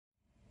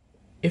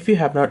If you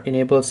have not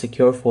enabled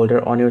secure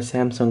folder on your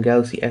Samsung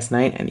Galaxy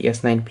S9 and the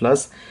S9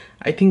 Plus,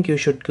 I think you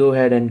should go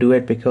ahead and do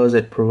it because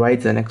it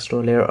provides an extra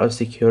layer of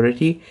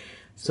security.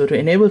 So to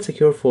enable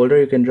secure folder,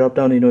 you can drop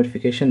down the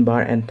notification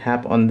bar and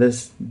tap on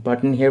this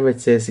button here which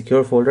says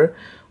secure folder.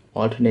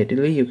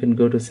 Alternatively, you can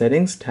go to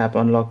settings, tap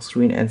on lock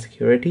screen and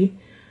security.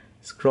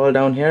 Scroll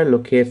down here,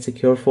 locate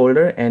secure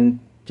folder and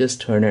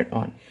just turn it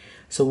on.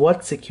 So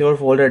what secure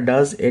folder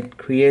does, it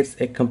creates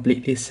a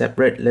completely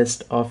separate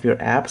list of your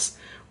apps.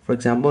 For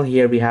example,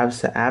 here we have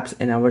apps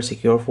in our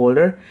secure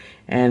folder,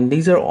 and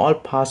these are all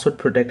password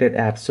protected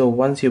apps. So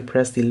once you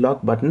press the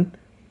lock button,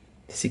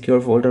 the secure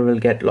folder will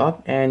get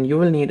locked and you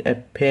will need a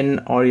PIN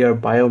or your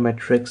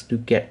biometrics to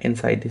get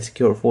inside the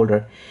secure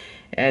folder.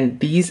 And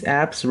these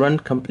apps run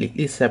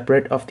completely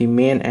separate of the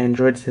main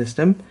Android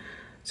system.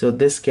 So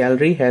this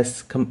gallery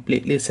has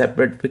completely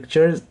separate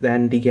pictures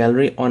than the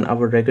gallery on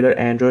our regular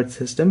Android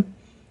system.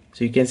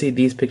 So you can see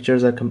these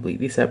pictures are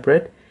completely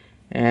separate,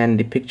 and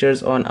the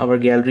pictures on our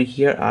gallery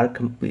here are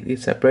completely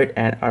separate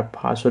and are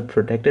password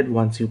protected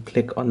once you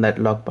click on that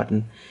lock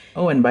button.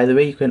 Oh, and by the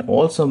way, you can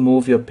also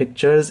move your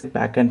pictures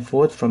back and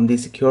forth from the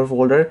secure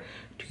folder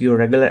to your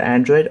regular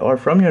Android or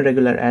from your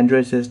regular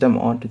Android system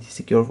onto the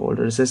secure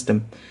folder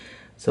system.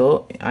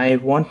 So I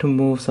want to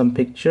move some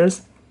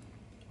pictures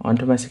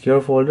onto my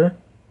secure folder.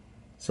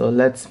 So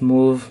let's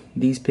move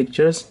these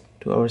pictures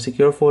to our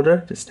secure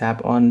folder. Just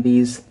tap on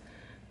these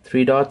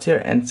three dots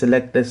here and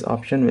select this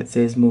option which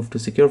says move to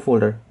secure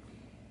folder.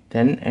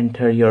 Then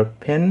enter your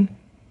PIN,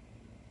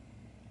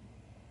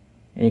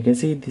 and you can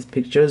see these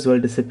pictures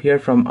will disappear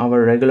from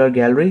our regular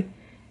gallery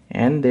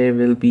and they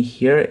will be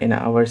here in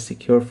our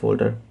secure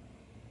folder.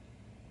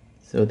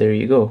 So there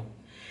you go.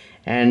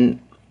 And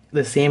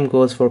the same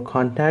goes for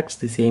contacts,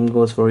 the same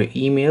goes for your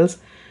emails.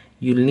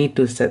 You'll need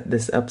to set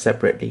this up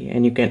separately,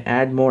 and you can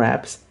add more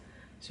apps.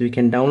 So you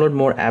can download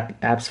more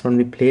apps from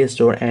the Play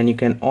Store, and you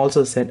can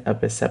also set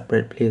up a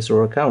separate Play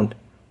Store account.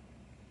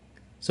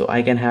 So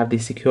I can have the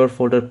secure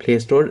folder Play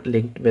Store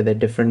linked with a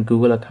different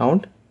Google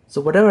account. So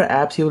whatever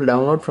apps you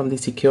download from the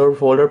secure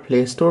folder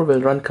Play Store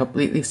will run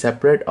completely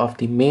separate of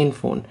the main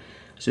phone.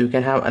 So you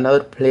can have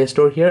another Play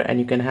Store here, and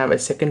you can have a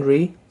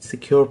secondary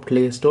secure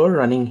Play Store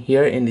running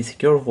here in the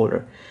secure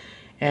folder.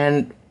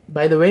 And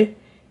by the way,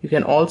 you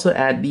can also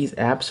add these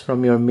apps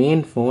from your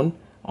main phone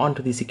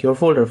onto the secure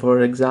folder. For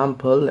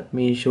example, let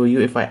me show you.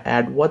 If I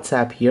add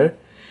WhatsApp here,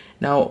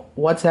 now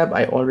WhatsApp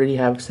I already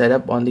have set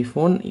up on the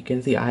phone. You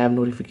can see I have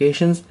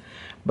notifications,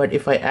 but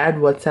if I add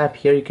WhatsApp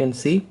here, you can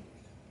see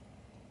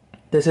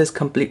this is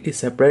completely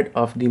separate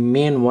of the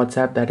main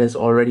WhatsApp that is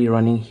already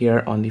running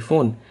here on the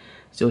phone.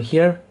 So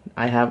here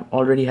I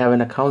already have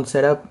an account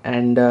set up,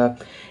 and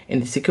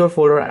in the secure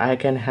folder I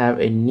can have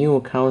a new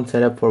account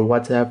set up for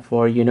WhatsApp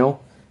for, you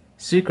know,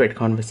 secret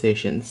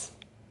conversations.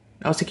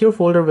 Now secure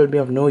folder will be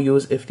of no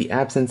use if the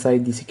apps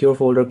inside the secure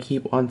folder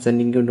keep on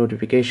sending you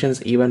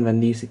notifications even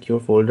when the secure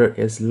folder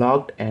is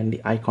locked and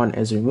the icon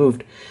is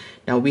removed.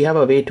 Now we have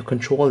a way to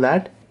control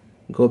that.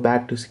 Go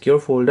back to secure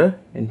folder,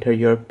 enter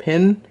your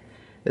PIN,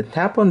 then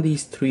tap on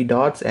these three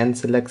dots and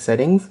select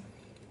settings,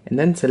 and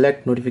then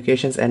select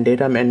notifications and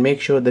data, and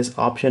make sure this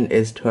option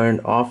is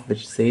turned off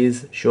which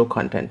says show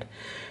content.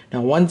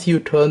 Now once you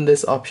turn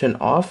this option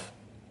off,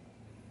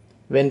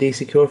 when the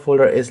secure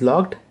folder is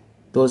locked,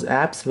 those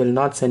apps will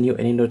not send you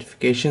any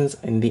notifications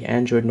in the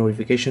Android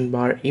notification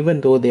bar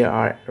even though they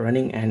are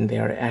running and they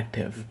are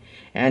active.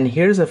 And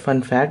here's a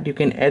fun fact, you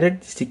can edit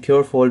the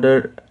secure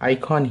folder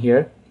icon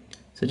here.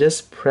 So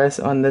just press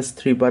on this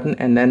three button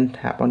and then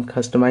tap on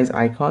customize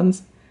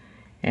icons,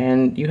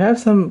 and you have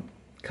some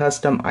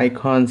custom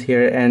icons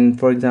here. And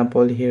for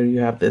example, here you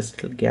have this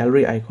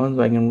gallery icon,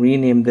 so I can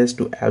rename this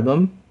to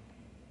album.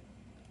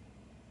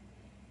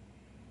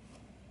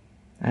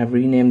 I have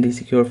renamed the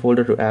secure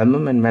folder to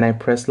album, and when I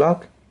press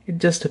lock, it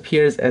just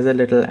appears as a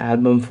little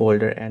album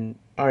folder. And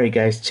alright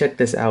guys, check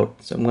this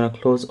out. So I'm gonna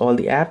close all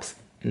the apps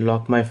and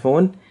lock my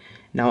phone.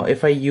 Now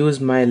if I use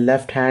my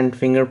left hand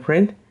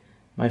fingerprint,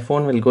 my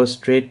phone will go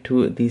straight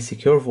to the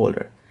secure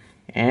folder,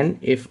 and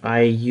if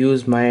I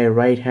use my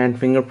right hand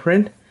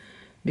fingerprint,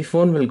 the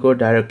phone will go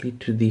directly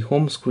to the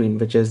home screen,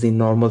 which is the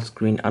normal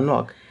screen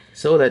unlock.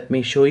 So let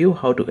me show you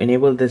how to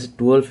enable this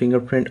dual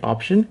fingerprint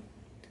option.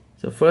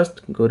 So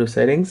first go to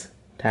settings,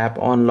 tap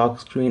on lock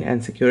screen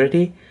and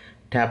security,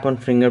 tap on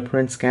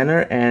fingerprint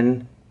scanner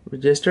and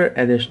register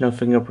additional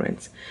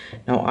fingerprints.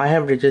 Now I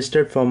have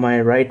registered for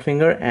my right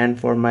finger and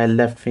for my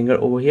left finger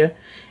over here,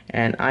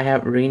 and I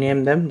have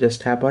renamed them.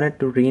 Just tap on it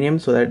to rename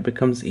so that it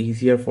becomes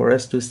easier for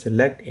us to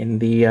select in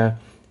the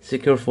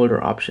secure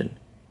folder option.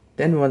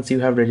 Then once you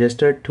have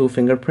registered two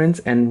fingerprints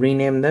and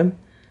rename them,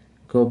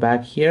 go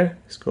back here,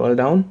 scroll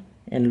down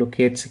and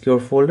locate secure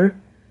folder,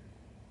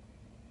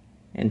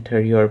 enter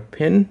your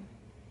PIN,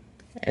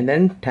 and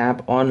then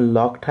tap on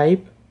lock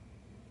type,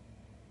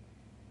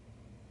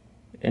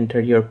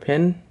 enter your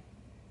PIN,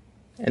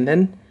 and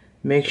then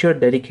make sure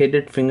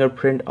dedicated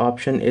fingerprint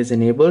option is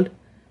enabled.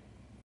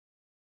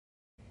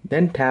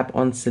 Then tap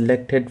on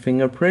selected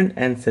fingerprint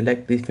and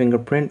select the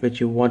fingerprint which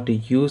you want to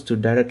use to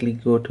directly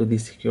go to the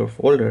secure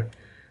folder.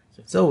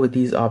 So with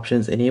these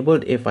options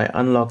enabled, if I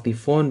unlock the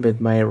phone with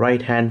my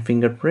right hand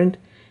fingerprint,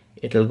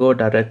 it'll go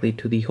directly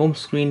to the home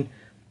screen.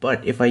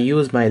 But if I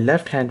use my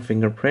left hand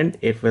fingerprint,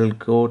 it will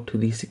go to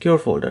the secure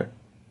folder,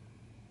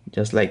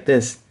 just like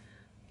this.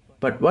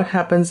 But what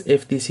happens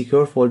if the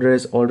secure folder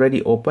is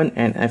already open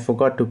and I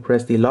forgot to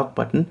press the lock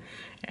button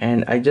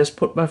and I just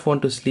put my phone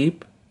to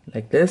sleep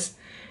like this?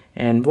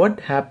 And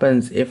what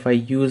happens if I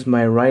use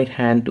my right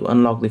hand to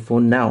unlock the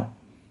phone now?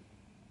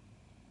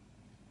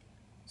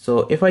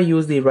 So if I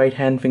use the right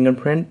hand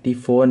fingerprint, the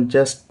phone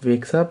just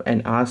wakes up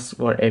and asks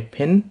for a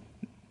PIN.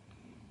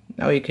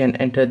 Now you can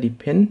enter the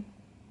PIN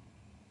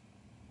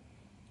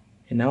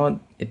and now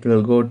it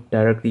will go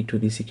directly to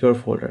the secure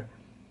folder.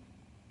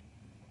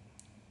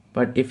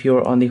 But if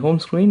you're on the home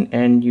screen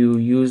and you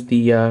use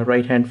the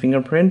right hand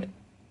fingerprint,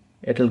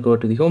 it'll go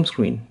to the home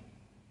screen.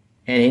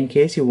 And in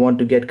case you want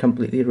to get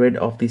completely rid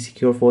of the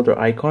secure folder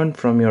icon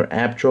from your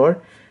app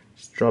drawer,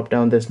 just drop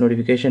down this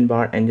notification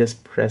bar and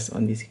just press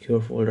on the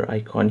secure folder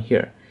icon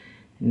here.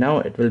 Now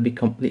it will be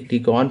completely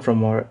gone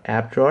from our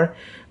app drawer,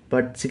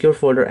 but secure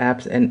folder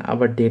apps and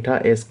our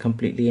data is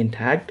completely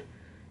intact.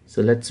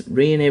 So let's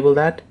re-enable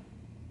that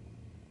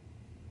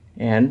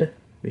and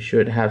we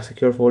should have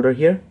secure folder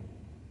here.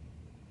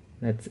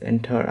 Let's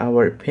enter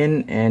our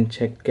PIN and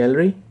check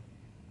gallery.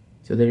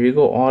 So there you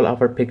go, all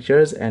our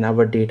pictures and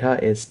our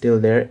data is still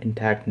there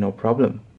intact, no problem.